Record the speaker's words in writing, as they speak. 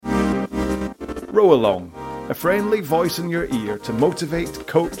Row Along, a friendly voice in your ear to motivate,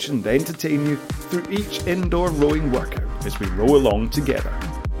 coach and entertain you through each indoor rowing workout as we row along together.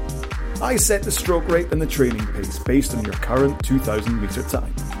 I set the stroke rate and the training pace based on your current 2,000 metre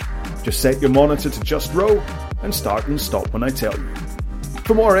time. Just set your monitor to just row and start and stop when I tell you.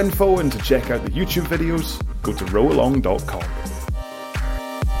 For more info and to check out the YouTube videos, go to rowalong.com.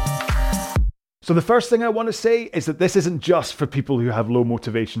 So the first thing I want to say is that this isn't just for people who have low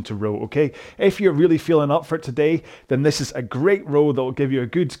motivation to row, okay? If you're really feeling up for it today, then this is a great row that will give you a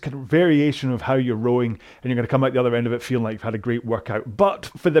good kind of variation of how you're rowing, and you're going to come out the other end of it feeling like you've had a great workout.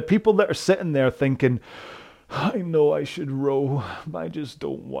 But for the people that are sitting there thinking, I know I should row, but I just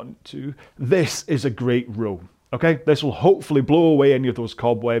don't want to, this is a great row. Okay, this will hopefully blow away any of those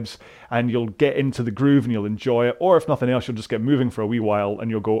cobwebs and you'll get into the groove and you'll enjoy it. Or if nothing else, you'll just get moving for a wee while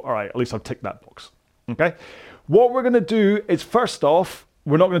and you'll go, all right, at least I've ticked that box. Okay, what we're going to do is first off,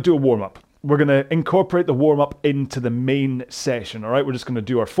 we're not going to do a warm-up. We're going to incorporate the warm-up into the main session. All right, we're just going to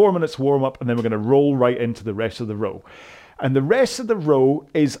do our 4 minutes warm-up and then we're going to roll right into the rest of the row. And the rest of the row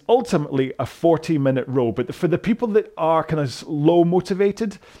is ultimately a 40-minute row. But for the people that are kind of low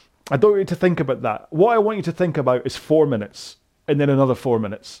motivated, I don't want you to think about that. What I want you to think about is 4 minutes, and then another 4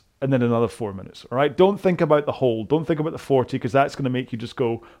 minutes, and then another 4 minutes, all right? Don't think about the whole. Don't think about the 40, because that's going to make you just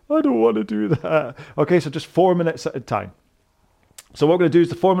go, I don't want to do that. Okay, so just 4 minutes at a time. So what we're going to do is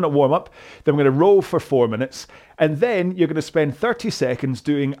the 4 minute warm-up, then we're going to row for 4 minutes, and then you're going to spend 30 seconds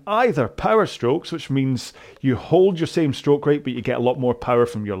doing either power strokes, which means you hold your same stroke rate, but you get a lot more power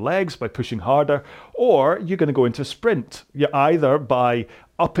from your legs by pushing harder, or you're going to go into a sprint. You're either by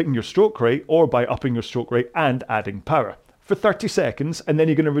upping your stroke rate or by upping your stroke rate and adding power for 30 seconds, and then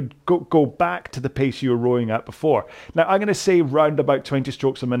you're going to go back to the pace you were rowing at before. Now, I'm going to say round about 20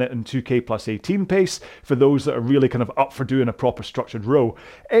 strokes a minute and 2K plus 18 pace for those that are really kind of up for doing a proper structured row.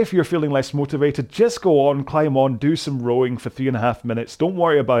 If you're feeling less motivated, just go on, climb on, do some rowing for 3.5 minutes. Don't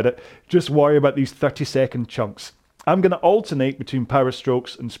worry about it. Just worry about these 30-second chunks. I'm going to alternate between power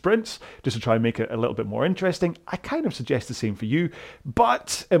strokes and sprints just to try and make it a little bit more interesting. I kind of suggest the same for you,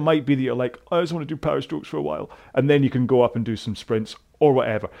 but it might be that you're like, I just want to do power strokes for a while, and then you can go up and do some sprints or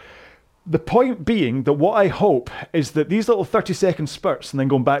whatever. The point being that what I hope is that these little 30-second spurts and then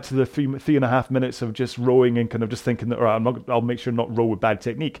going back to the 3.5 minutes of just rowing and kind of just thinking that, all right, I'll make sure not row with bad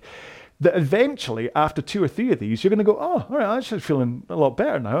technique, that eventually, after 2 or 3 of these, you're going to go, oh, all right, I'm actually feeling a lot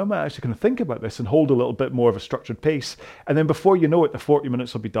better now. I'm actually going to think about this and hold a little bit more of a structured pace. And then before you know it, the 40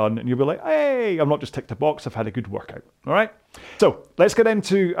 minutes will be done and you'll be like, hey, I'm not just ticked a box, I've had a good workout. All right? So let's get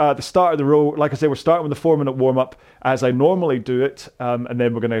into the start of the row. Like I say, we're starting with the 4 minute warm-up as I normally do it. And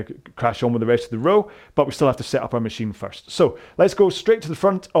then we're going to crash on with the rest of the row, but we still have to set up our machine first. So let's go straight to the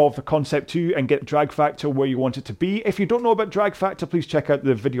front of the Concept 2 and get drag factor where you want it to be. If you don't know about drag factor, please check out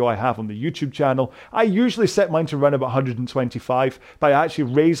the video I have on the YouTube channel. I usually set mine to run about 125, but I actually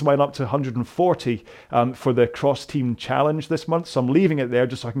raised mine up to 140 for the cross team challenge this month. So I'm leaving it there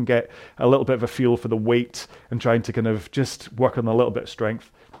just so I can get a little bit of a feel for the weight and trying to kind of just work on a little bit of strength.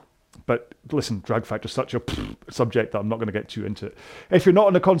 But listen, drag factor is such a subject that I'm not going to get too into it. If you're not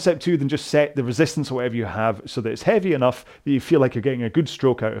on the Concept 2, then just set the resistance or whatever you have so that it's heavy enough that you feel like you're getting a good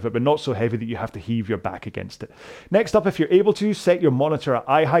stroke out of it, but not so heavy that you have to heave your back against it. Next up, if you're able to, set your monitor at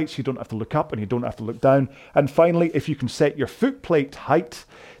eye height so you don't have to look up and you don't have to look down. And finally, if you can set your foot plate height,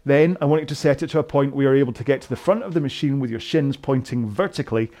 then I want you to set it to a point where you're able to get to the front of the machine with your shins pointing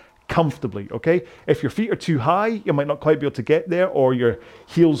vertically comfortably, okay? If your feet are too high, you might not quite be able to get there, or your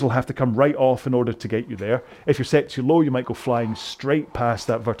heels will have to come right off in order to get you there. If you're set too low, you might go flying straight past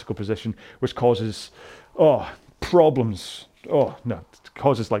that vertical position, which causes, problems. Oh, no, it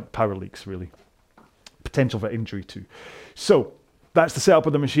causes like power leaks, really. Potential for injury too. So, that's the setup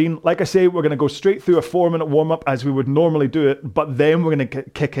of the machine. Like I say, we're going to go straight through a 4 minute warm-up as we would normally do it, but then we're going to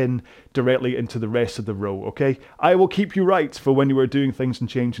kick in directly into the rest of the row, okay? I will keep you right for when you are doing things and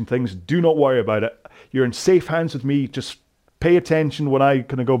changing things. Do not worry about it. You're in safe hands with me. Just pay attention when I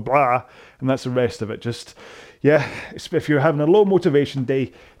kind of go blah, and that's the rest of it. Just, yeah, if you're having a low motivation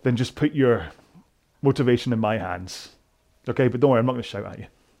day, then just put your motivation in my hands, okay? But don't worry, I'm not going to shout at you.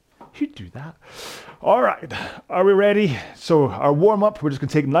 You do that. All right, are we ready? So our warm-up, we're just going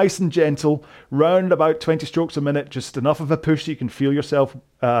to take nice and gentle, round about 20 strokes a minute, just enough of a push so you can feel yourself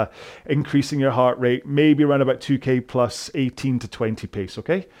increasing your heart rate, maybe around about 2K plus 18 to 20 pace,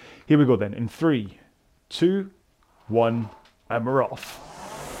 okay? Here we go then, in 3, 2, 1, and we're off.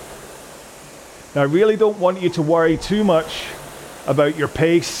 Now, I really don't want you to worry too much about your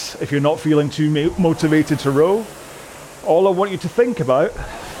pace if you're not feeling too motivated to row. All I want you to think about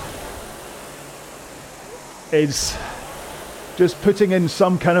is just putting in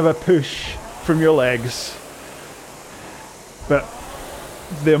some kind of a push from your legs. But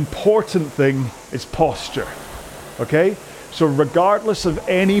the important thing is posture, okay? So regardless of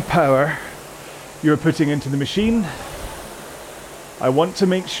any power you're putting into the machine, I want to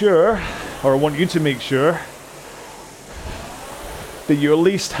make sure, or I want you to make sure, that you at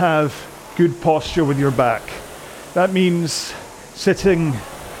least have good posture with your back. That means sitting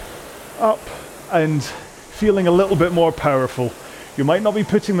up and feeling a little bit more powerful. You might not be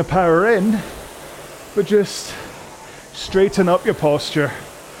putting the power in, but just straighten up your posture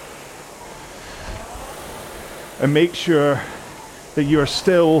and make sure that you are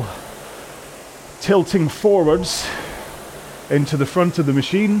still tilting forwards into the front of the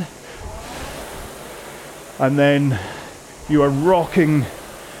machine, and then you are rocking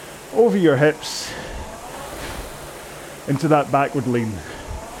over your hips into that backward lean.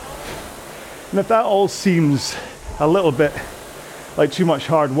 And if that all seems a little bit like too much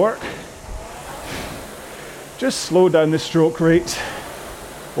hard work, just slow down the stroke rate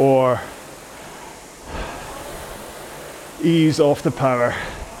or ease off the power.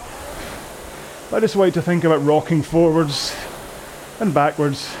 I just want you to think about rocking forwards and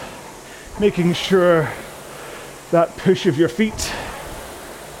backwards, making sure that push of your feet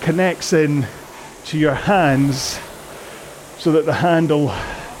connects in to your hands so that the handle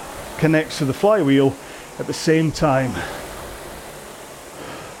connects to the flywheel at the same time.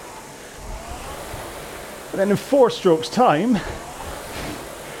 And then in 4 strokes time,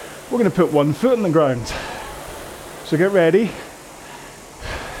 we're going to put one foot on the ground. So get ready.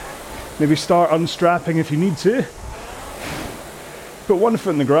 Maybe start unstrapping if you need to. Put one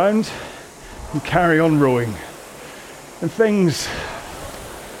foot on the ground and carry on rowing. And things,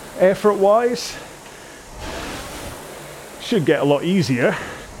 effort-wise, should get a lot easier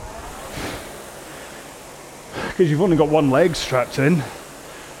because you've only got one leg strapped in,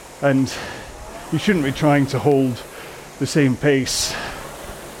 and you shouldn't be trying to hold the same pace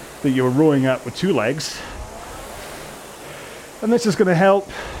that you were rowing at with 2 legs. And this is going to help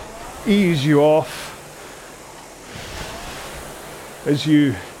ease you off as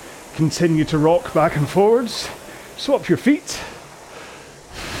you continue to rock back and forwards. Swap your feet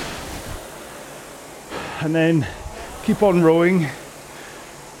and then keep on rowing.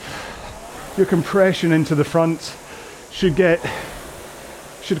 Your compression into the front should kind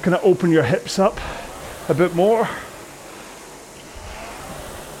of open your hips up a bit more.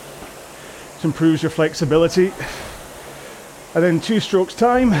 This improves your flexibility. And then 2 strokes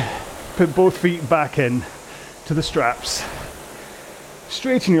time, put both feet back in to the straps.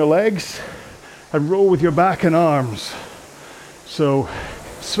 Straighten your legs and roll with your back and arms. So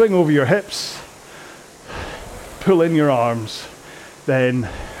swing over your hips, pull in your arms, then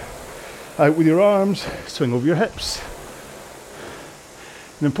out with your arms, swing over your hips.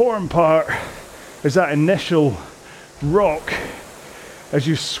 An important part is that initial rock as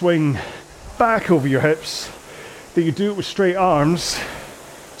you swing back over your hips, that you do it with straight arms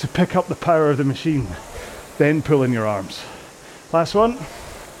to pick up the power of the machine, then pull in your arms. Last one.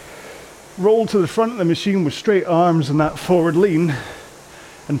 Roll to the front of the machine with straight arms and that forward lean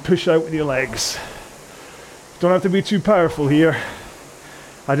and push out with your legs. Don't have to be too powerful here.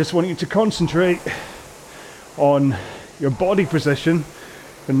 I just want you to concentrate on your body position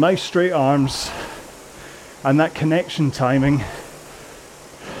with nice straight arms and that connection timing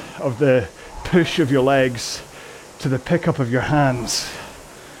of the push of your legs to the pickup of your hands.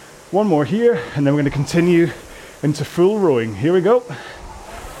 One more here, and then we're going to continue into full rowing. Here we go.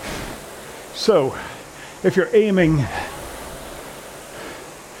 So, if you're aiming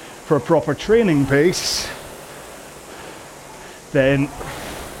for a proper training pace, then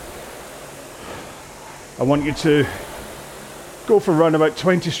I want you to go for around about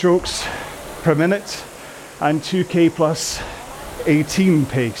 20 strokes per minute and 2k plus 18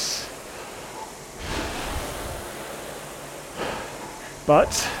 pace. But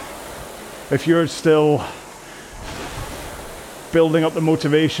if you're still building up the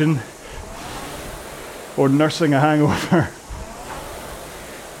motivation or nursing a hangover,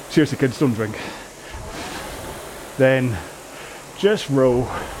 seriously kids, don't drink, then just row,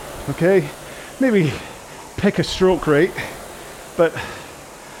 okay? Maybe pick a stroke rate, but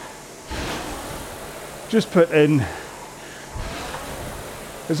just put in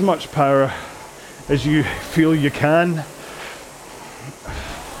as much power as you feel you can.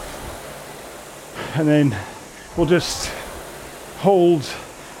 And then we'll just hold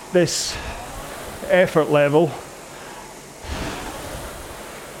this effort level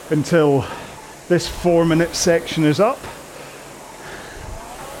until this 4-minute section is up.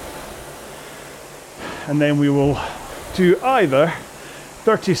 And then we will do either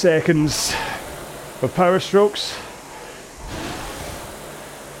 30 seconds of power strokes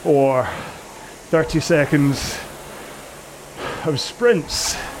or 30 seconds of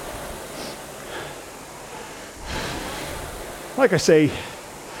sprints. Like I say,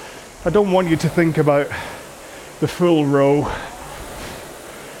 I don't want you to think about the full row,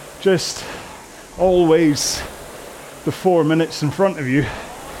 just always the 4 minutes in front of you.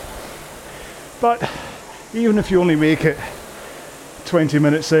 But even if you only make it 20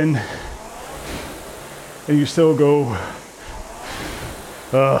 minutes in and you still go,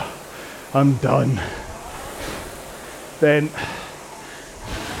 I'm done, then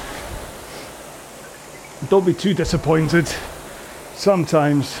don't be too disappointed.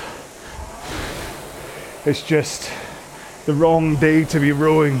 Sometimes it's just the wrong day to be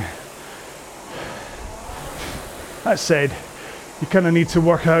rowing. That said, you kind of need to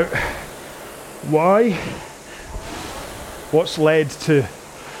work out why, what's led to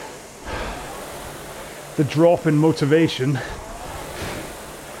the drop in motivation.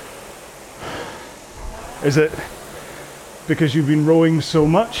 Is it because you've been rowing so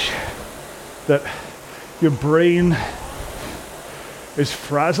much that your brain is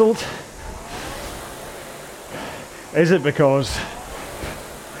frazzled? Is it because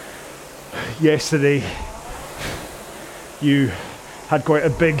yesterday you had quite a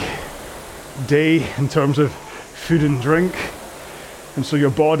big day in terms of food and drink, and so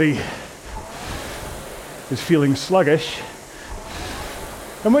your body is feeling sluggish?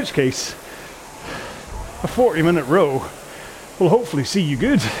 In which case, a 40-minute row will hopefully see you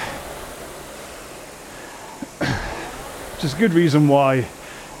good. Which is a good reason why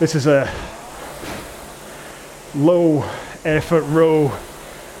this is a low effort row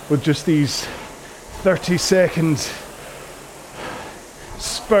with just these 30-second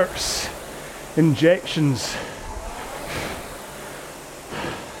spurts, injections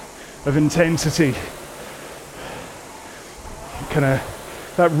of intensity. Kind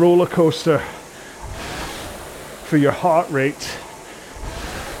of that roller coaster for your heart rate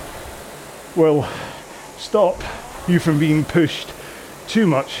will stop you from being pushed too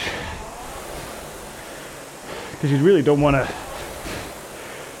much, because you really don't want to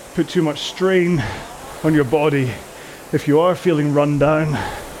put too much strain on your body if you are feeling run down,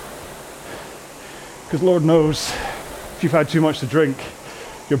 because Lord knows if you've had too much to drink,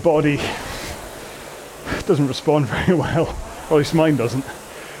 your body doesn't respond very well, or at least mine doesn't.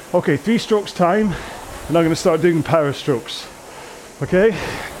 Okay, 3 strokes time, and I'm going to start doing power strokes. Okay,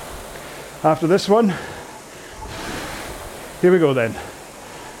 after this one, here we go then.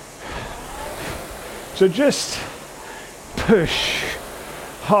 So just push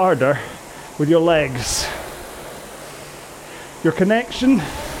harder with your legs. Your connection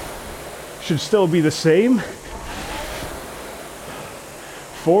should still be the same.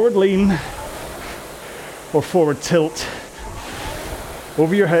 Forward lean or forward tilt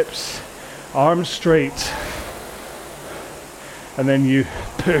over your hips, arms straight, and then you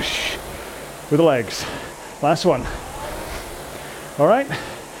push with the legs. Last one. All right,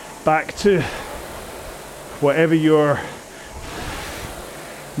 back to whatever your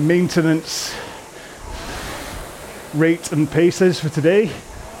maintenance rate and pace is for today.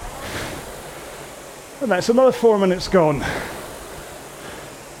 And that's another 4 minutes gone.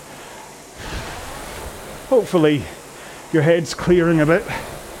 Hopefully your head's clearing a bit.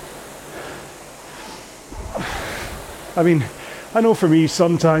 I mean, I know for me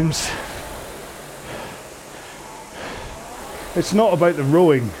sometimes it's not about the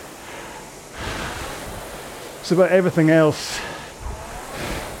rowing, it's about everything else.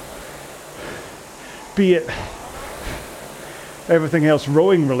 Be it everything else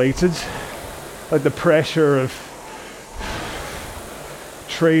rowing related, like the pressure of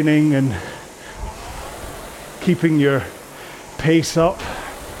training and keeping your pace up,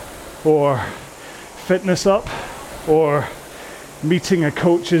 or fitness up, or meeting a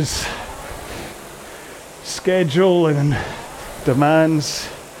coach's schedule and demands,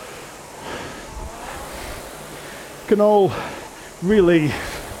 can all really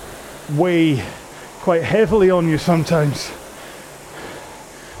weigh quite heavily on you sometimes,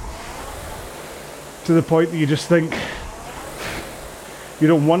 to the point that you just think you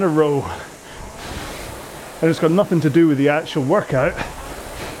don't want to row, and it's got nothing to do with the actual workout.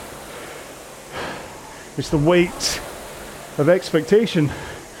 It's the weight of expectation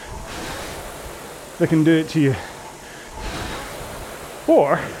that can do it to you.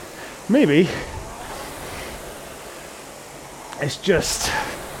 Or maybe it's just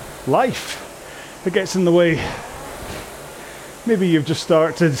life that gets in the way. Maybe you've just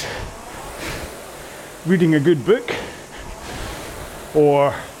started reading a good book,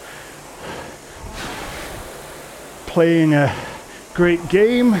 or playing a great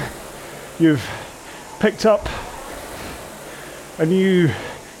game, you've picked up a new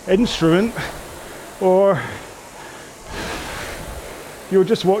instrument, or you're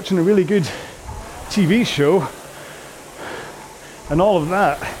just watching a really good TV show, and all of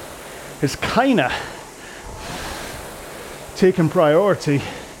that is kinda taking priority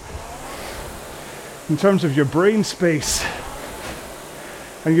in terms of your brain space,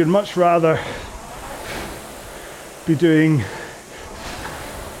 and you'd much rather be doing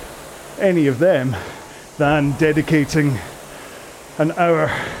any of them than dedicating an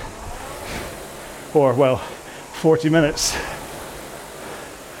hour or, well, 40 minutes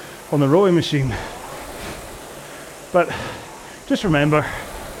on the rowing machine. But just remember,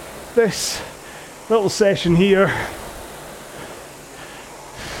 this little session here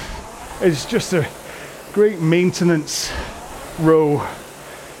is just a great maintenance row.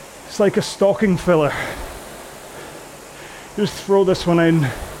 It's like a stocking filler. Just throw this one in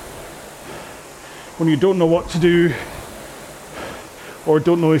when you don't know what to do or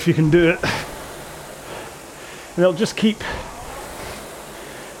don't know if you can do it, and it'll just keep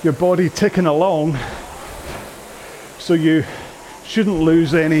your body ticking along, so you shouldn't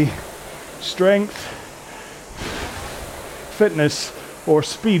lose any strength, fitness or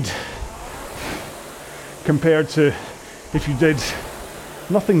speed compared to if you did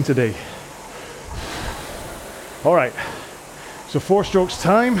nothing today. All right, so 4 strokes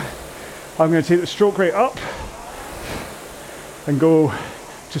time. I'm going to take the stroke rate up and go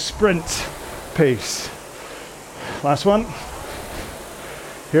to sprint pace. Last one.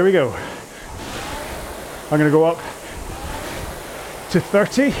 Here we go. I'm going to go up to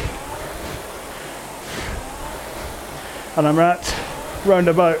 30, and I'm at round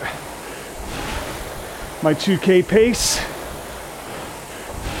about my 2k pace,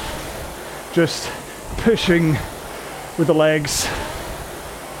 just pushing with the legs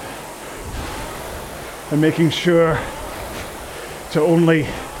and making sure to only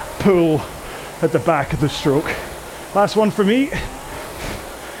pull at the back of the stroke. Last one for me.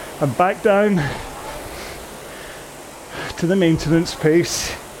 I'm back down to the maintenance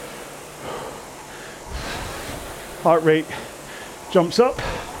pace. Heart rate jumps up.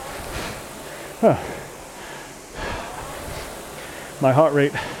 My heart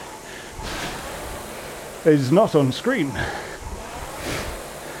rate is not on screen.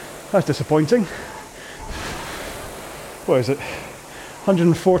 That's disappointing. What is it?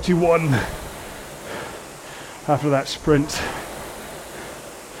 141 after that sprint.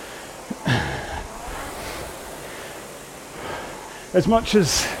 As much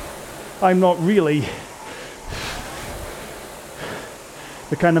as I'm not really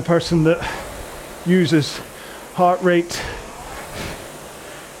the kind of person that uses heart rate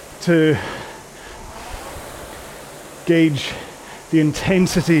to gauge the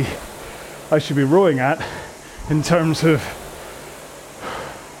intensity I should be rowing at in terms of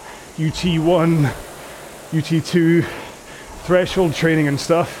UT1, UT2 threshold training and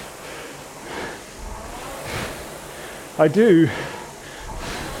stuff, I do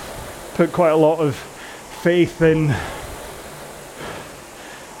put quite a lot of faith in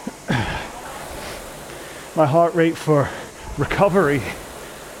my heart rate for recovery,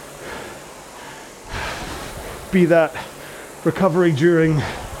 be that recovery during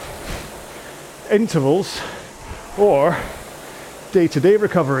intervals or day-to-day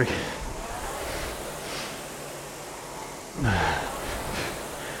recovery.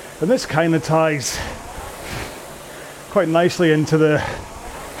 And this kind of ties quite nicely into the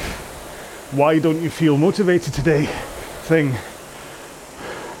why don't you feel motivated today thing,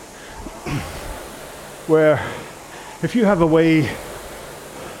 where if you have a way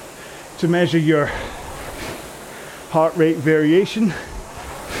to measure your heart rate variation,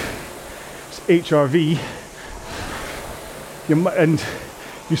 it's HRV, and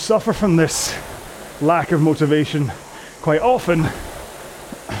you suffer from this lack of motivation quite often,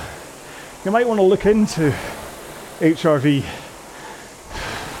 you might want to look into HRV.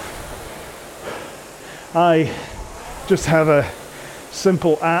 I just have a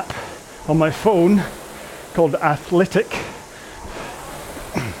simple app on my phone called Athletic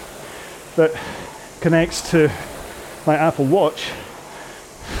that connects to my Apple Watch,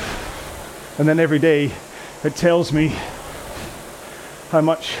 and then every day it tells me how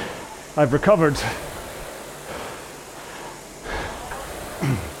much I've recovered.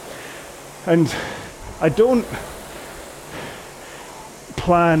 And I don't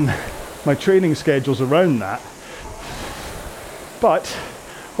plan my training schedules around that, but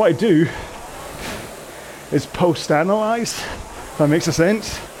what I do is post-analyze, if that makes a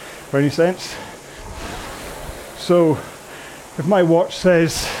sense, or any sense. So if my watch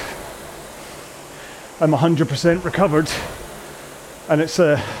says I'm 100% recovered and it's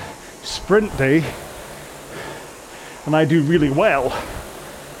a sprint day and I do really well,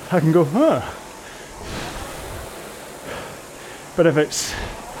 I can go, huh. But if it's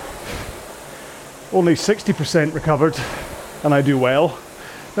only 60% recovered and I do well,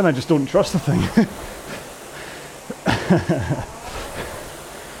 then I just don't trust the thing.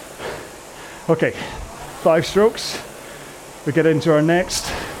 Okay, 5 strokes. We get into our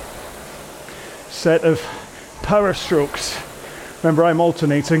next set of power strokes. Remember, I'm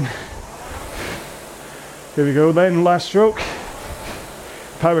alternating. Here we go then, last stroke.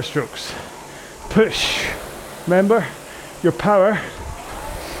 Power strokes. Push. Remember, your power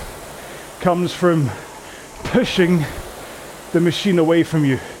comes from pushing the machine away from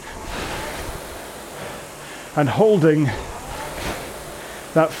you and holding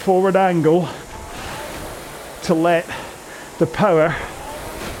that forward angle to let the power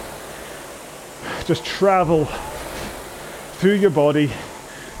just travel through your body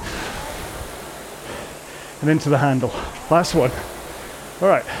and into the handle. Last one. All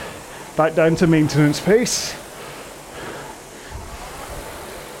right, back down to maintenance pace.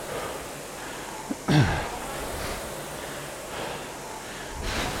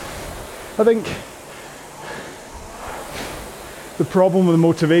 I think the problem with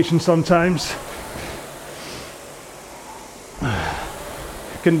motivation sometimes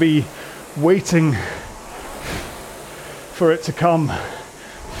can be waiting for it to come,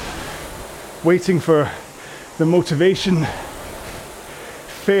 waiting for the motivation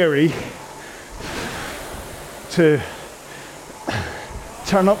fairy to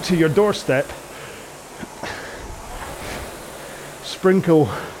turn up to your doorstep, sprinkle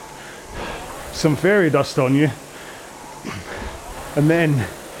some fairy dust on you, and then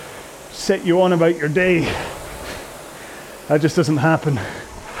set you on about your day. That just doesn't happen.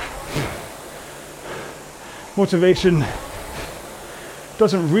 Motivation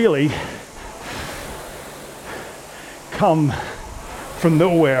doesn't really come from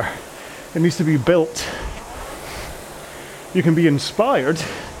nowhere. It needs to be built. You can be inspired.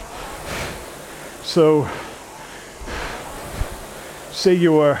 So, say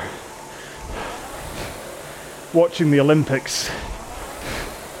you are watching the Olympics,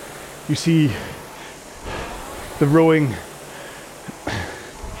 you see the rowing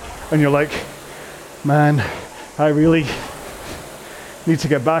and you're like, man, I really need to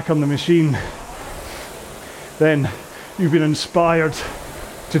get back on the machine. Then you've been inspired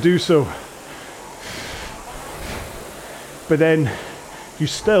to do so. But then you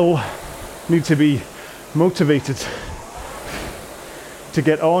still need to be motivated to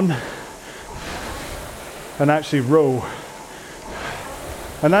get on and actually row.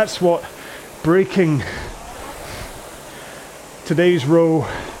 And that's what breaking today's row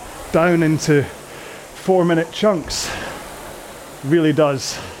down into 4-minute chunks really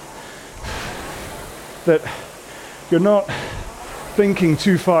does. That you're not thinking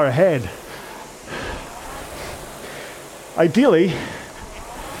too far ahead. Ideally,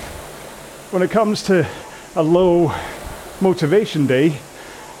 when it comes to a low motivation day,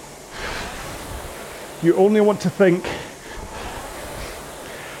 you only want to think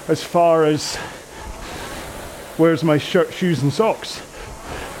as far as where's my shirt, shoes and socks.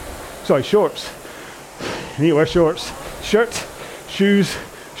 Sorry, shorts. You need to wear shorts. Shirt, shoes,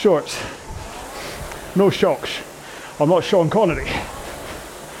 shorts. No shocks. I'm not Sean Connery.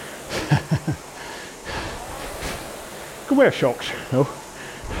 Can wear shocks. No.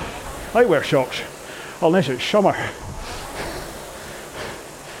 I wear shocks. Unless it's summer.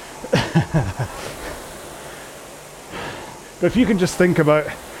 But if you can just think about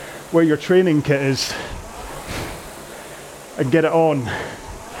where your training kit is and get it on,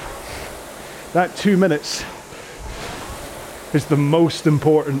 that 2 minutes is the most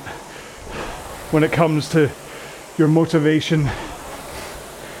important when it comes to your motivation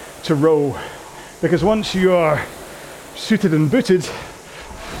to row. Because once you are suited and booted,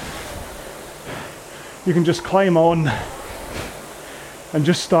 you can just climb on and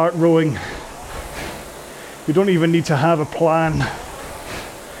just start rowing. You don't even need to have a plan,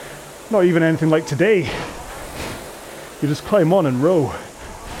 not even anything like today. You just climb on and row.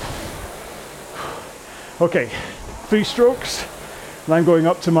 Okay, 3 strokes, and I'm going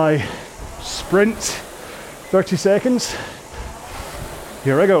up to my sprint, 30 seconds.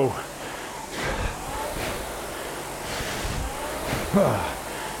 Here I go.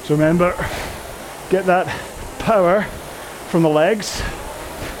 So remember, get that power from the legs,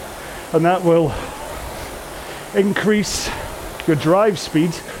 and that will increase your drive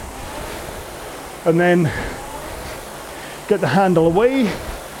speed, and then get the handle away,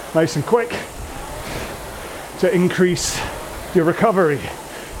 nice and quick, to increase your recovery.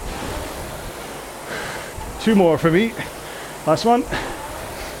 2 more for me. Last one.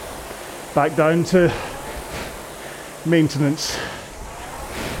 Back down to maintenance.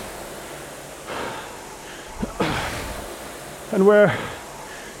 And we're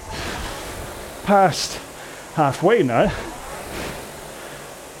past halfway now.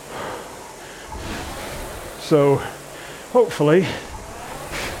 So hopefully,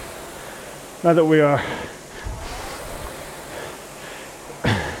 now that we are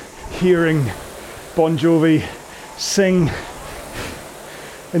hearing Bon Jovi sing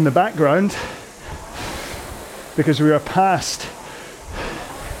in the background, because we are past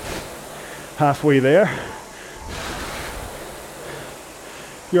halfway there,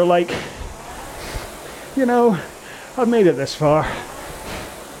 you're like, you know, I've made it this far.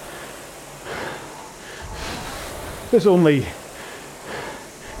 There's only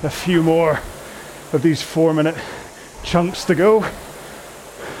a few more of these 4-minute chunks to go.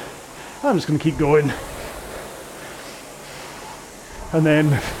 I'm just going to keep going. And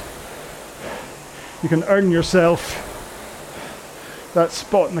then you can earn yourself that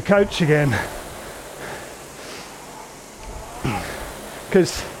spot on the couch again.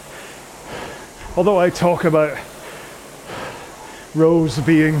 Because although I talk about rows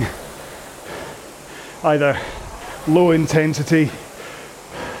being either low intensity,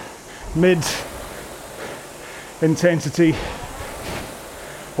 mid intensity,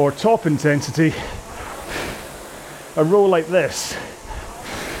 or top intensity, a row like this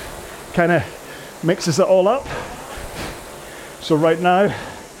kind of mixes it all up. So right now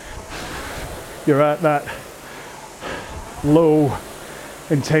you're at that low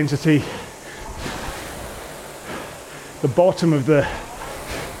intensity, the bottom of the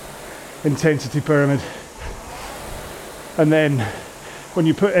intensity pyramid, and then when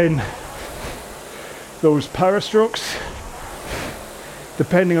you put in those power strokes,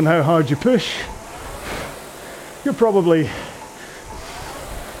 depending on how hard you push, you're probably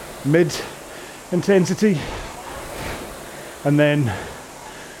mid intensity, and then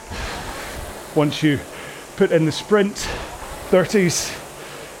once you put in the sprint 30s,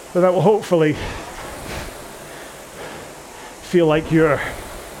 then that will hopefully feel like you're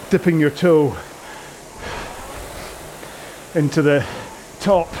dipping your toe into the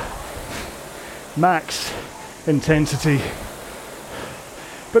top max intensity,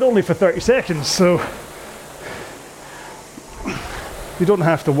 but only for 30 seconds, so you don't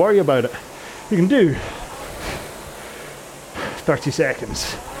have to worry about it. You can do 30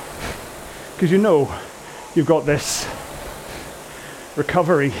 seconds because you know you've got this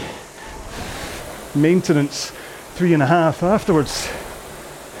recovery, maintenance 3.5 afterwards.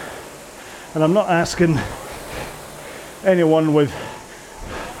 And I'm not asking anyone with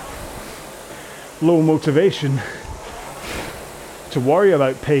low motivation to worry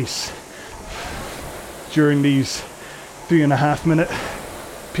about pace during these 3.5 minute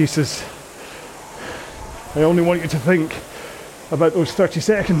pieces. I only want you to think about those 30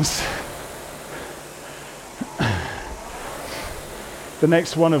 seconds. The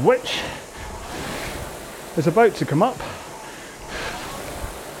next one of which is about to come up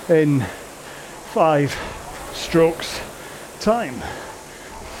in 5 strokes time.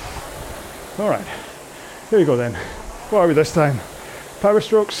 All right, here we go then. What are we this time? Power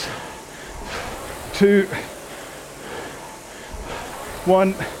strokes. 2,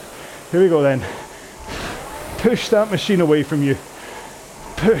 1. Here we go then. Push that machine away from you.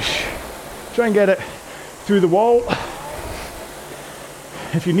 Push. Try and get it through the wall.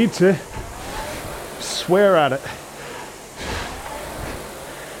 If you need to, swear at it.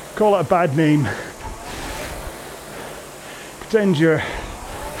 Call it a bad name. Pretend you're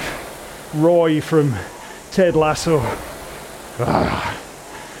Roy from Ted Lasso.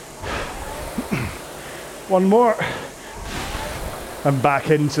 One more. I'm back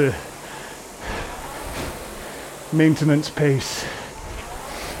into maintenance pace.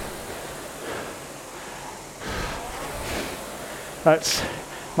 That's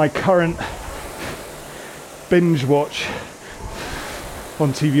my current binge watch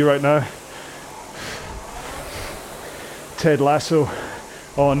on TV right now. Ted Lasso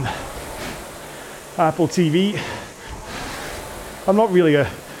on Apple TV. I'm not really a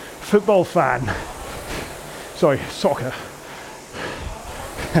football fan. Sorry, soccer.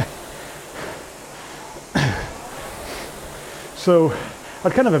 So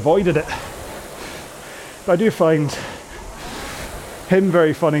I'd kind of avoided it. But I do find him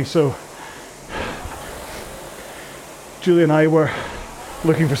very funny, so Julie and I were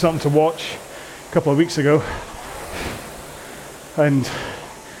looking for something to watch a couple of weeks ago, And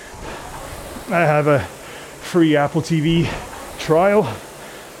I have a free Apple TV trial,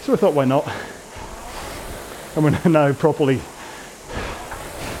 so I thought, why not? And we're now properly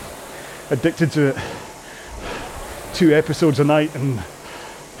addicted to it. 2 episodes a night, and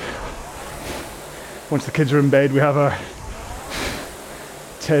once the kids are in bed, we have our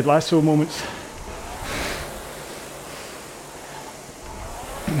Ted Lasso moments.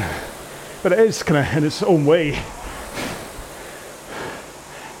 But it is kind of in its own way.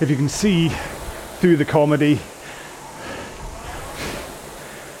 If you can see through the comedy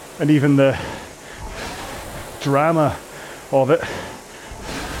and even the drama of it,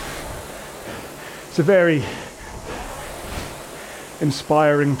 it's a very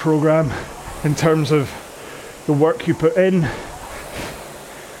inspiring program in terms of the work you put in.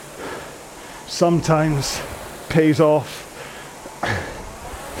 Sometimes pays off,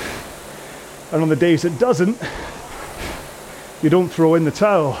 and on the days it doesn't, you don't throw in the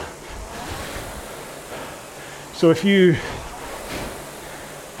towel. So if you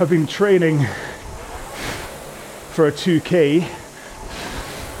have been training for a 2K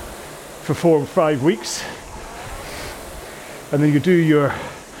for 4 or 5 weeks, and then you do your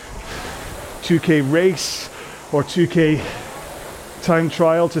 2K race or 2K time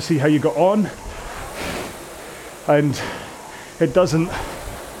trial to see how you got on, and it doesn't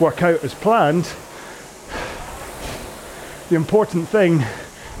work out as planned, the important thing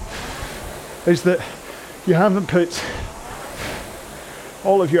is that you haven't put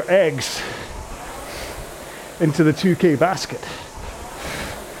all of your eggs into the 2K basket.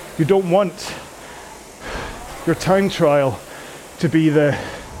 You don't want your time trial to be the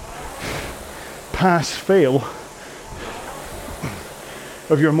pass-fail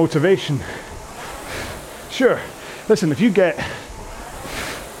of your motivation. Sure, listen, if you get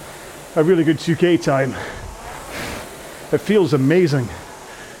a really good 2K time, it feels amazing,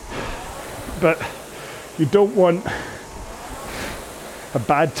 but you don't want a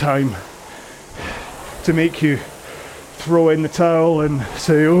bad time to make you throw in the towel and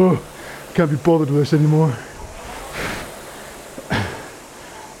say, oh, I can't be bothered with this anymore.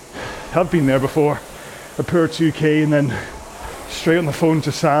 I've been there before, a poor 2K, and then straight on the phone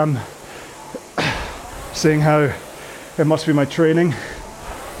to Sam saying how it must be my training.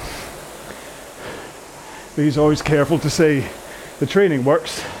 But he's always careful to say the training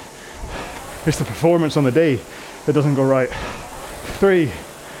works, it's the performance on the day that doesn't go right. 3,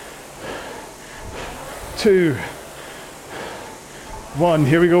 2, 1,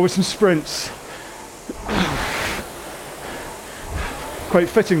 here we go with some sprints. Quite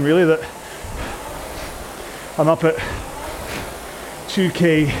fitting really that I'm up at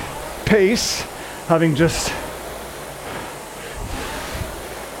 2K pace, having just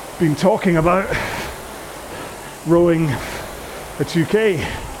been talking about rowing a 2K.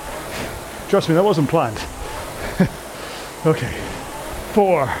 Trust me, that wasn't planned. Okay,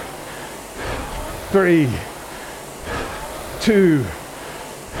 4, 3, 2,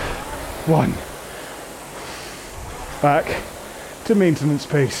 1. Back to maintenance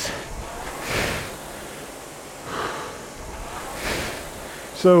pace.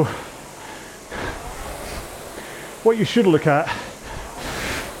 So, what you should look at,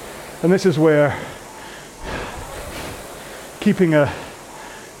 and this is where keeping a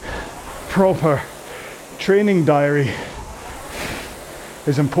proper training diary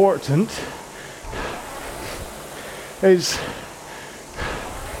is important, is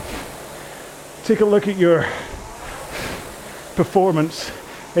take a look at your performance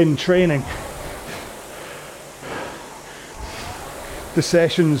in training. The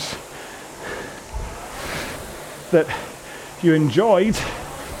sessions that you enjoyed,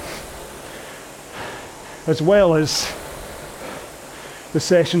 as well as the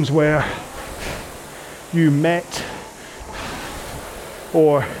sessions where you met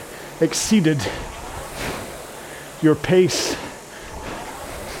or exceeded your pace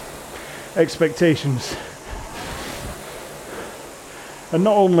expectations. And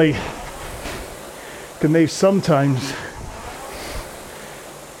not only can they sometimes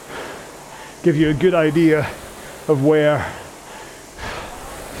give you a good idea of where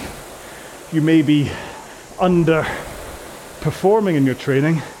you may be underperforming in your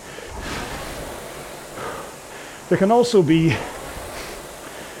training, there can also be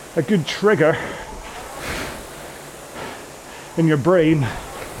a good trigger in your brain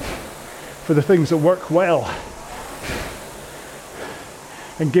for the things that work well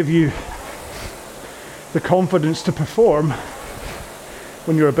and give you the confidence to perform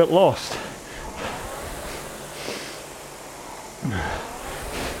when you're a bit lost.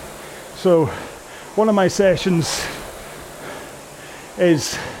 So one of my sessions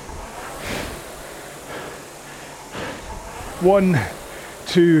is 1,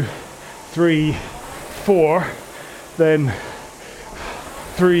 2, 3, 4, then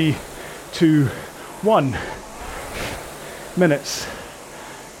 3, 2, 1 minutes.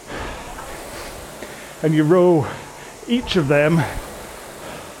 And you row each of them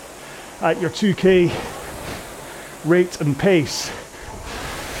at your 2K rate and pace.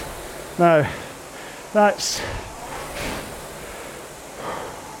 Now, that's,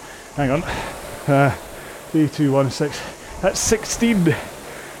 hang on, 3, 2, 1, 6, that's 16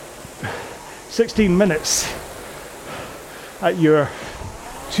 minutes at your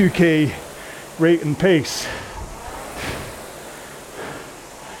 2K rate and pace,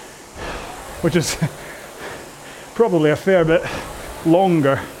 which is probably a fair bit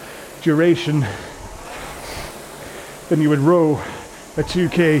longer duration than you would row a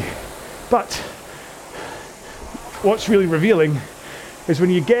 2K. But what's really revealing is when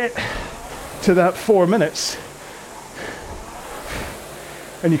you get to that 4 minutes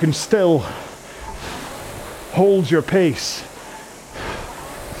and you can still hold your pace,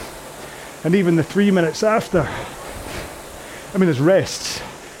 and even the 3 minutes after, I mean, there's rests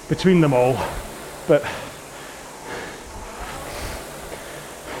between them all, but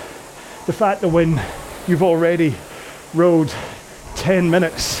the fact that when you've already rowed 10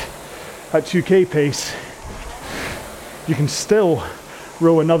 minutes at 2K pace, you can still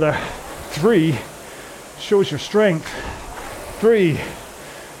row another 3, shows your strength. 3,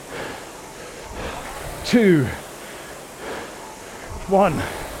 2, 1.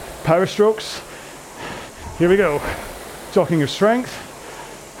 Power strokes. Here we go. Talking your strength.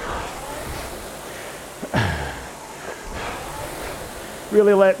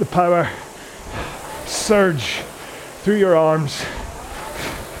 Really let the power surge through your arms.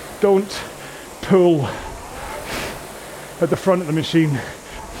 Don't pull at the front of the machine.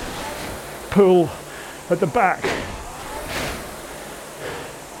 Pull at the back.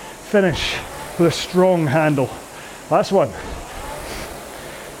 Finish with a strong handle. Last one.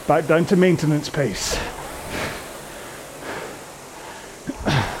 Back down to maintenance pace.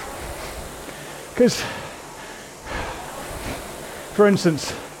 Because, for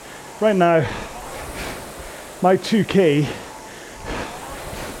instance, right now, my 2K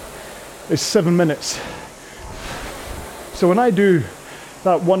is 7 minutes. So when I do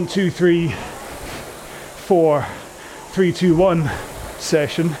that 1, 2, 3, 4, 3, 2, 1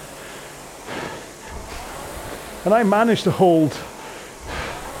 session, and I manage to hold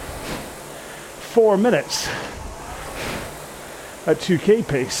 4 minutes at 2K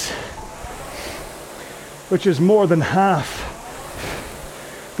pace, which is more than half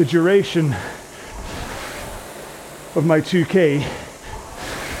the duration of my 2K,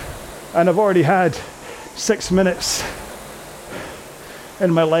 and I've already had 6 minutes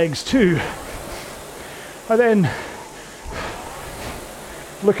in my legs too. I then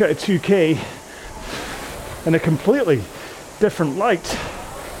look at a 2K in a completely different light.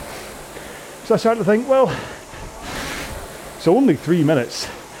 So I start to think, well, it's only 3 minutes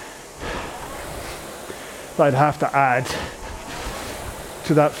that I'd have to add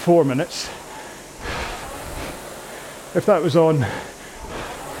to that 4 minutes. If that was on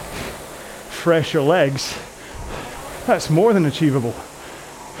fresher legs, that's more than achievable.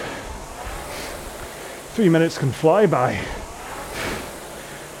 3 minutes can fly by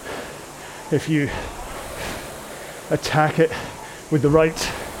if you attack it with the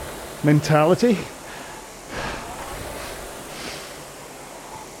right mentality.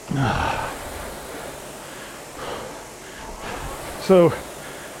 So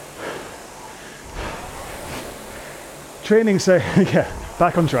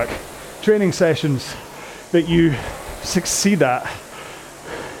back on track. Training sessions that you succeed at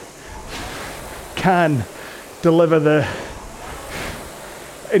can deliver the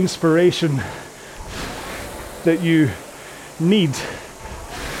inspiration that you need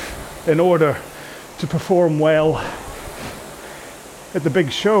in order to perform well at the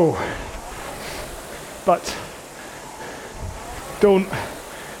big show. But don't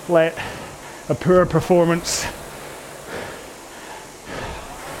let a poor performance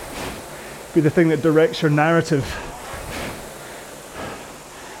be the thing that directs your narrative.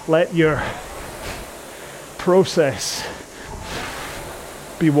 Let your process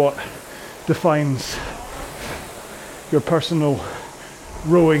be what defines your personal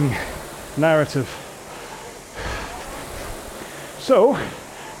rowing narrative. So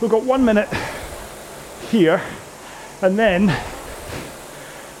we've got 1 minute here, and then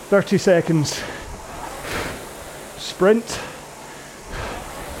 30 seconds sprint,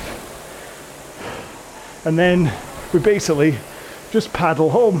 and then we basically just paddle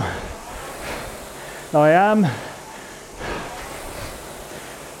home. Now I am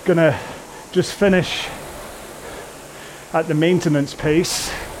gonna just finish at the maintenance pace,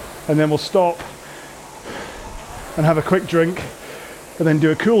 and then we'll stop and have a quick drink and then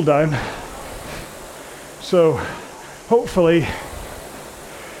do a cool down. So hopefully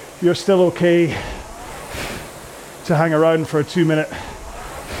you're still okay to hang around for a 2-minute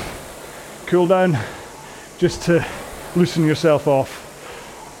cool down, just to loosen yourself off.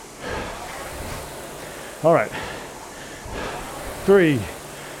 All right, 3,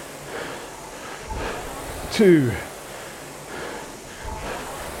 2,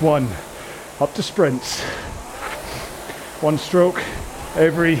 1, up to sprints. 1 stroke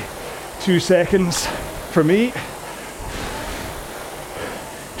every 2 seconds for me.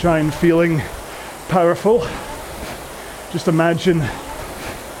 Try and feeling powerful. Just imagine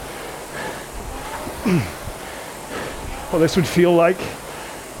what this would feel like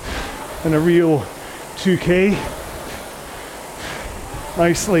in a real 2K.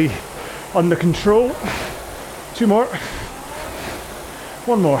 Nicely under control. 2 more.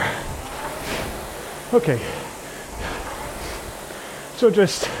 1 more. Okay. So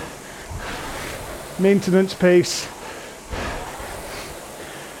just maintenance pace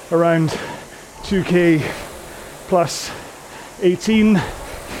around 2K plus 18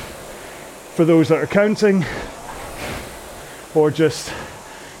 for those that are counting, or just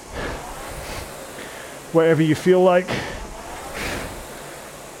whatever you feel like.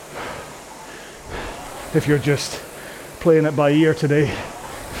 If you're just playing it by ear today.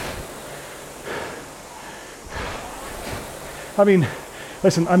 I mean,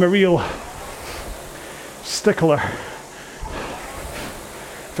 listen, I'm a real stickler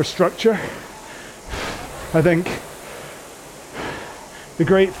for structure. I think the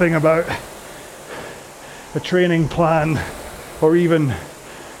great thing about a training plan, or even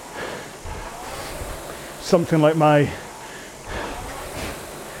something like my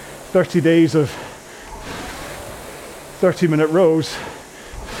 30 days of 30-minute rows,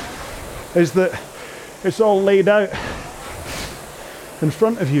 is that it's all laid out in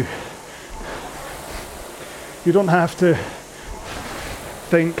front of you. You don't have to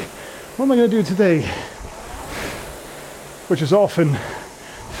think, what am I going to do today? Which is often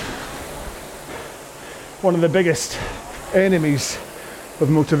one of the biggest enemies of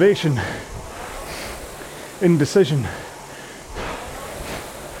motivation: indecision.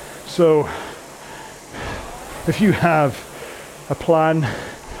 So if you have a plan,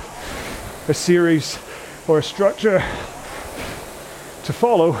 a series, or a structure to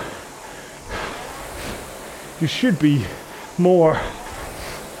follow, you should be more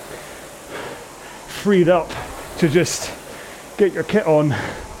freed up to just get your kit on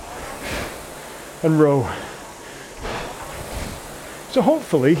and row. So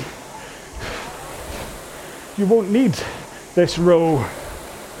hopefully you won't need this row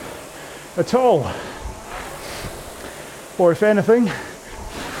at all. Or if anything,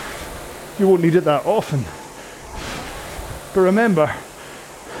 you won't need it that often. But remember,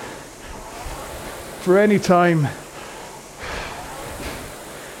 for any time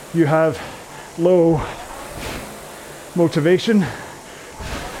you have low motivation,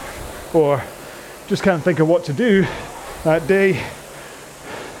 or just can't think of what to do that day,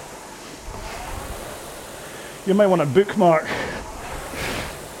 you might want to bookmark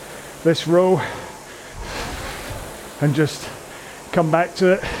this row and just come back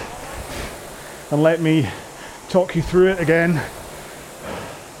to it and let me talk you through it again.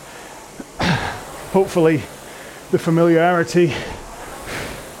 Hopefully the familiarity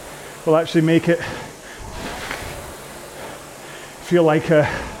will actually make it feel like a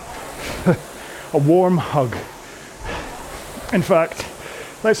warm hug. In fact,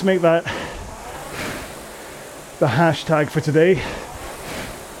 let's make that the hashtag for today.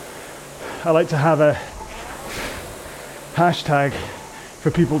 I like to have a hashtag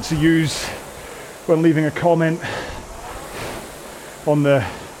for people to use when leaving a comment on the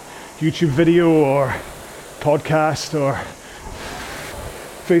YouTube video or podcast or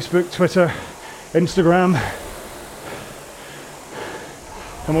Facebook, Twitter, Instagram.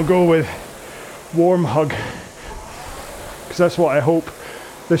 And we'll go with warm hug, because that's what I hope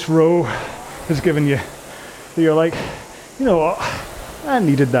this row has given you. That you're like, you know what, I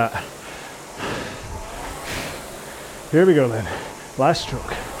needed that. Here we go then, last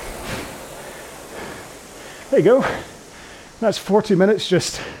stroke. There you go. That's 40 minutes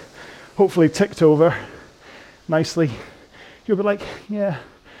just hopefully ticked over nicely. You'll be like, yeah,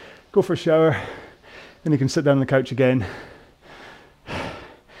 go for a shower, then you can sit down on the couch again,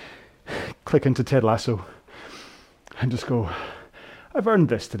 click into Ted Lasso, and just go, I've earned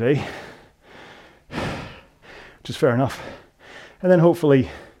this today, which is fair enough. And then hopefully,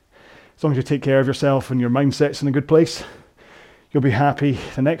 as long as you take care of yourself and your mindset's in a good place, you'll be happy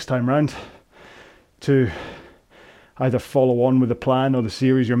the next time round to either follow on with the plan or the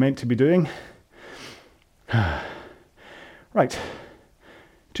series you're meant to be doing. Right,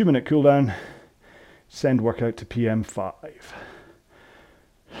 2-minute cool down, send workout to PM5.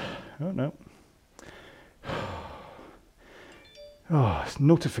 Oh no. Oh, it's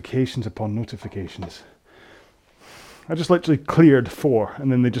notifications upon notifications. I just literally cleared 4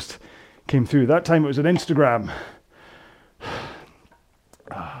 and then they just came through. That time it was an Instagram.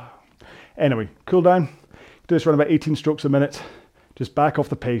 Anyway, cool down. Do this around about 18 strokes a minute. Just back off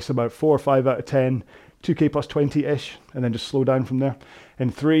the pace, about 4 or 5 out of 10, 2K plus 20-ish, and then just slow down from there. In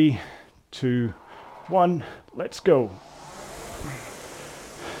 3, 2, 1, let's go.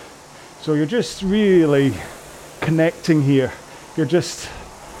 So you're just really connecting here. You're just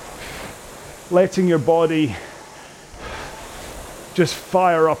letting your body just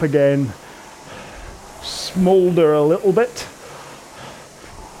fire up again, smolder a little bit.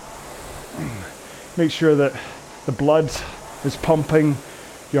 Make sure that the blood is pumping,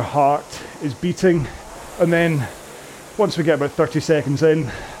 your heart is beating, and then once we get about 30 seconds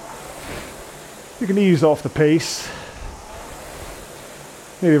in, you can ease off the pace,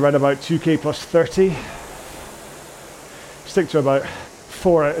 maybe around about 2K plus 30. Stick to about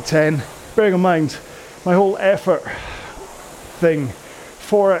 4 out of 10. Bearing in mind, my whole effort thing,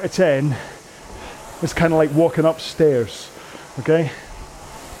 4 out of 10 is kind of like walking upstairs, okay?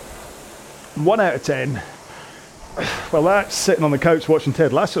 1 out of 10, well, that's sitting on the couch watching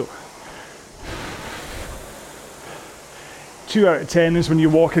Ted Lasso. 2 out of 10 is when you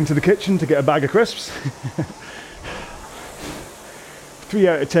walk into the kitchen to get a bag of crisps. 3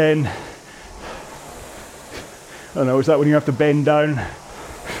 out of 10, I don't know, is that when you have to bend down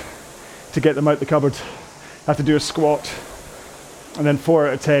to get them out the cupboard? Have to do a squat. And then 4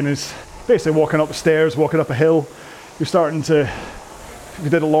 out of 10 is basically walking up the stairs, walking up a hill. You're starting to, if you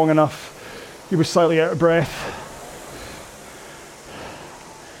did it long enough, you were slightly out of breath.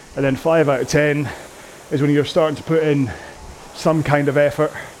 And then 5 out of 10 is when you're starting to put in some kind of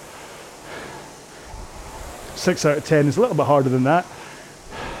effort. 6 out of 10 is a little bit harder than that,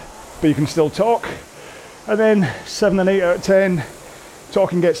 but you can still talk. And then 7 and 8 out of 10,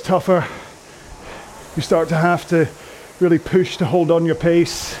 talking gets tougher. You start to have to really push to hold on your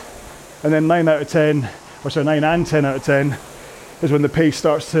pace. And then 9 out of 10, or sorry, 9 and 10 out of 10 is when the pace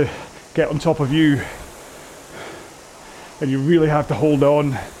starts to get on top of you. And you really have to hold on.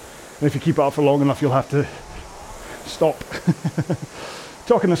 And if you keep it up for long enough, you'll have to stop.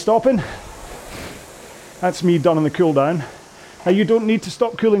 Talking of stopping, that's me done on the cool down. Now you don't need to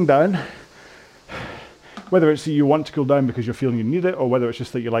stop cooling down. Whether it's that you want to cool down because you're feeling you need it, or whether it's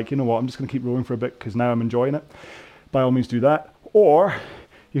just that you're like, you know what, I'm just going to keep rowing for a bit because now I'm enjoying it. By all means do that. Or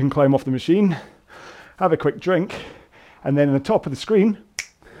you can climb off the machine, have a quick drink, and then in the top of the screen,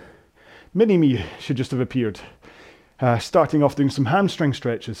 Mini-Me should just have appeared. Starting off doing some hamstring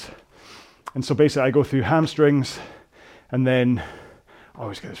stretches. And so basically I go through hamstrings, and then, I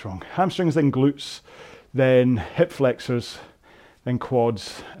always get this wrong, hamstrings, then glutes, then hip flexors, then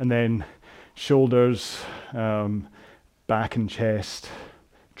quads, and then shoulders, back and chest,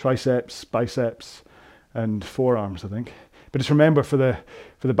 triceps, biceps, and forearms, I think. But just remember for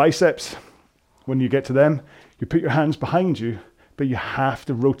the biceps, when you get to them, you put your hands behind you, but you have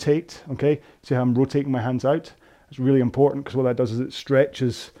to rotate, okay? See how I'm rotating my hands out? It's really important because what that does is it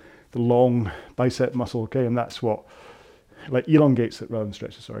stretches the long bicep muscle, okay? And that's what, like, elongates it rather than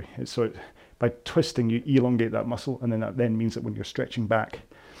stretches, sorry. By twisting, you elongate that muscle, and then that then means that when you're stretching back,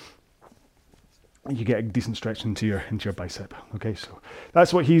 you get a decent stretch into your bicep. Okay, so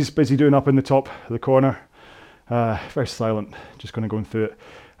that's what he's busy doing up in the top of the corner. Very silent, just going to go through it.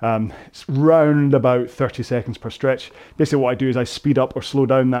 It's round about 30 seconds per stretch. Basically what I do is I speed up or slow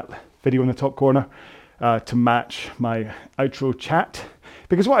down that video in the top corner to match my outro chat.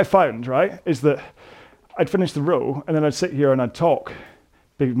 Because what I found, right, is that I'd finish the row and then I'd sit here and I'd talk.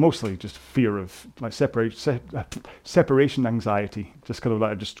 Mostly just fear of like separation anxiety. Just kind of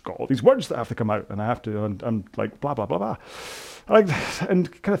like, I just got all these words that have to come out and I have to, and I'm like, blah, blah, blah, blah.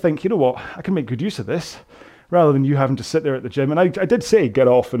 And kind of think, you know what, I can make good use of this rather than you having to sit there at the gym. And I did say get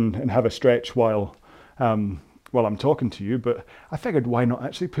off and have a stretch while I'm talking to you, but I figured why not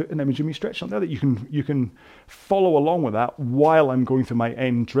actually put an image of me stretching on there that you can follow along with that while I'm going through my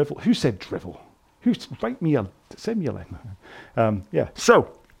end drivel. Who said drivel? Send me a line. Yeah,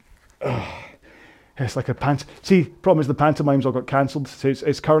 so It's like a See, problem is the pantomimes all got cancelled. So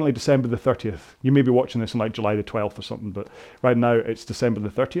it's currently December the 30th. You may be watching this on like July the 12th or something, but right now it's December the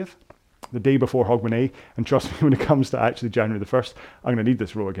 30th, the day before Hogmanay. And trust me, when it comes to actually January the 1st, I'm going to need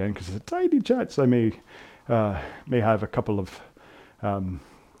this row again because there's a tiny chance I may have a couple of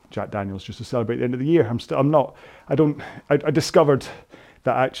Jack Daniels just to celebrate the end of the year. I discovered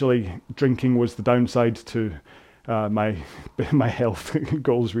that actually drinking was the downside to my health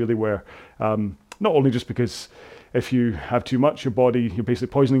goals really were. Not only just because if you have too much, you're basically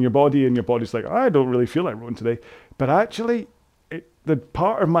poisoning your body, and your body's like, I don't really feel like rowing today. But actually, the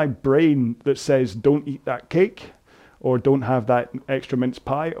part of my brain that says don't eat that cake or don't have that extra mince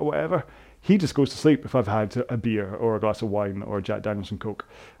pie or whatever, he just goes to sleep if I've had a beer or a glass of wine or Jack Daniels and Coke.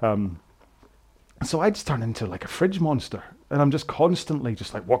 So I just turn into like a fridge monster, and I'm just constantly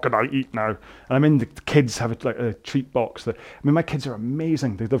just like, what can I eat now? And I'm in the kids have a treat box. My kids are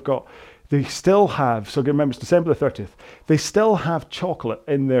amazing. They still have, so remember it's December the 30th, they still have chocolate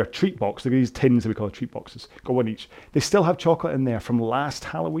in their treat box. They're these tins that we call treat boxes, got one each. They still have chocolate in there from last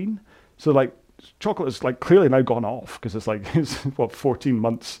Halloween. So like chocolate is like clearly now gone off because it's 14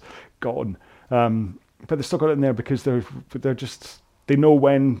 months gone. But they still got it in there because they're just, they know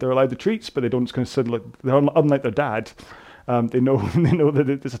when they're allowed the treats, but they don't consider like, they're unlike their dad. They know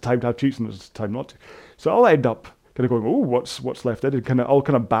that there's a time to have treats and there's a time not to. So I'll end up kind of going, oh, what's left in it? I'll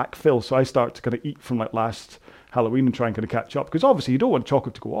kind of backfill. So I start to kind of eat from like last Halloween and try and kind of catch up. Because obviously you don't want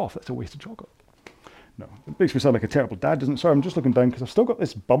chocolate to go off. That's a waste of chocolate. No, it makes me sound like a terrible dad, doesn't it? Sorry, I'm just looking down because I've still got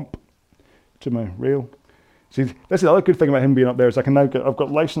this bump to my rail. See, that's the other good thing about him being up there is I've got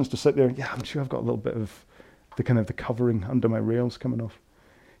license to sit there. Yeah, I'm sure I've got a little bit of the covering under my rails coming off.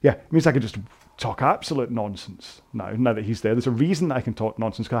 Yeah, it means I can just talk absolute nonsense now that he's there. There's a reason that I can talk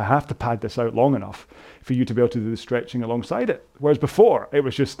nonsense because I have to pad this out long enough for you to be able to do the stretching alongside it. Whereas before, it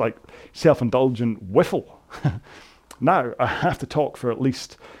was just like self-indulgent whiffle. Now, I have to talk for at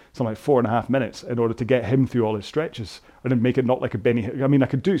least something like 4.5 minutes in order to get him through all his stretches and then make it not like a Benny Hill. I mean, I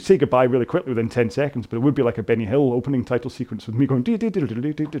could say goodbye really quickly within 10 seconds, but it would be like a Benny Hill opening title sequence with me going... But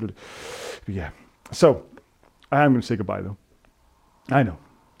yeah, so I am going to say goodbye though. I know.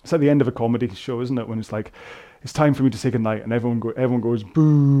 It's at the end of a comedy show, isn't it? When it's like, it's time for me to say goodnight, and everyone goes,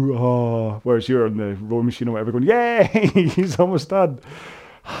 boo, oh, whereas you're on the rowing machine or whatever going, yay, he's almost done.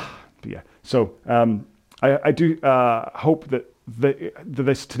 But yeah, so I do hope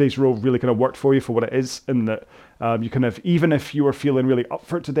that today's row really kind of worked for you for what it is, and that you kind of, even if you were feeling really up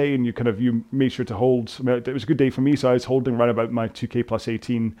for it today and you made sure to hold, I mean, it was a good day for me, so I was holding around about my 2K plus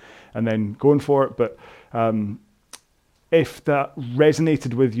 18 and then going for it, but if that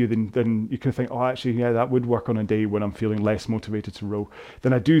resonated with you, then you can think, oh, actually, yeah, that would work on a day when I'm feeling less motivated to row.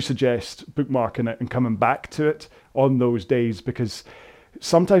 Then I do suggest bookmarking it and coming back to it on those days, because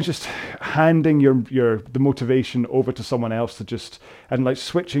sometimes just handing the motivation over to someone else and like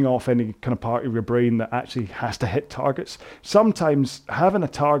switching off any kind of part of your brain that actually has to hit targets. Sometimes having a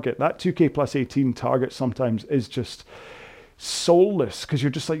target, that 2K plus 18 target sometimes is just soulless, because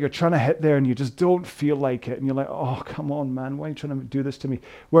you're just like, you're trying to hit there and you just don't feel like it, and you're like, oh, come on, man, why are you trying to do this to me?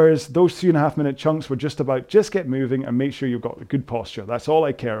 Whereas those 3.5 minute chunks were just about, just get moving and make sure you've got a good posture. That's all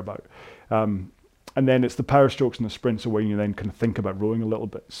I care about. And then it's the power strokes and the sprints are when you then kind of think about rowing a little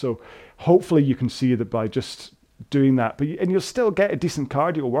bit. So hopefully you can see that by just doing that, and you'll still get a decent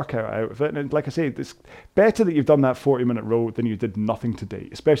cardio workout out of it. And like I say, it's better that you've done that 40-minute row than you did nothing today,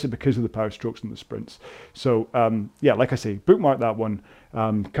 especially because of the power strokes and the sprints. So yeah, like I say, bookmark that one,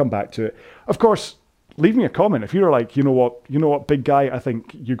 come back to it. Of course, leave me a comment if you're like, you know what, big guy, I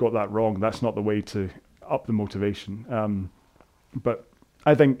think you got that wrong. That's not the way to up the motivation. But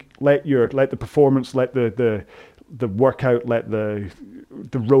I think let the performance, let the workout, let the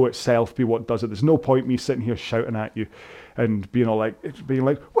row itself be what does it. There's no point me sitting here shouting at you and being like,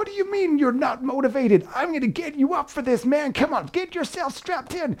 what do you mean you're not motivated? I'm going to get you up for this, man. Come on, get yourself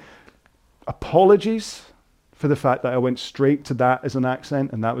strapped in. Apologies for the fact that I went straight to that as an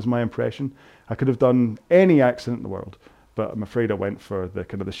accent and that was my impression. I could have done any accent in the world, but I'm afraid I went for the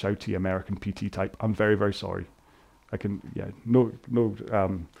kind of the shouty American PT type. I'm very, very sorry. This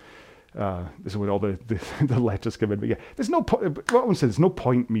is when all the letters come in. But yeah, there's no point. What I want to say, there's no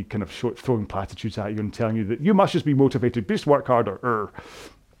point me kind of throwing platitudes at you and telling you that you must just be motivated, just work harder.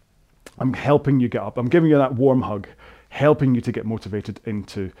 I'm helping you get up. I'm giving you that warm hug, helping you to get motivated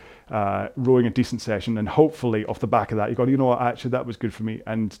into rowing a decent session. And hopefully off the back of that, you go, you know what, actually that was good for me.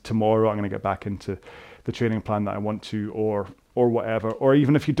 And tomorrow I'm going to get back into the training plan that I want to, or whatever. Or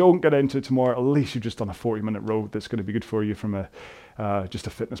even if you don't get into it tomorrow, at least you've just done a 40-minute row that's going to be good for you from just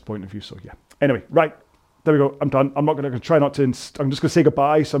a fitness point of view. So yeah. Anyway, right. there we go. I'm done. I'm not going to try not to. I'm just going to say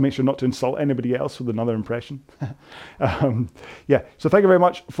goodbye. So make sure not to insult anybody else with another impression. Yeah. So thank you very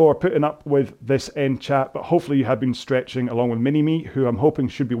much for putting up with this end chat. But hopefully you have been stretching along with Mini-Me, who I'm hoping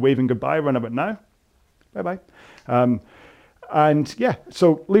should be waving goodbye around about now. Bye bye. And yeah,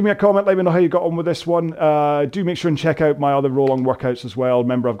 so leave me a comment, let me know how you got on with this one. Do make sure and check out my other roll-on workouts as well.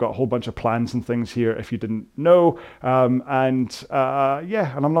 Remember, I've got a whole bunch of plans and things here if you didn't know. Yeah,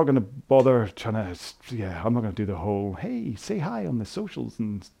 and I'm not going to bother I'm not going to do the whole, hey, say hi on the socials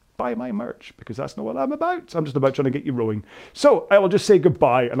and buy my merch, because that's not what I'm about. I'm just about trying to get you rowing. So I will just say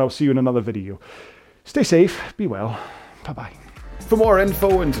goodbye, and I'll see you in another video. Stay safe, be well, bye-bye. For more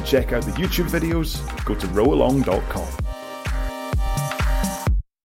info and to check out the YouTube videos, go to rowalong.com.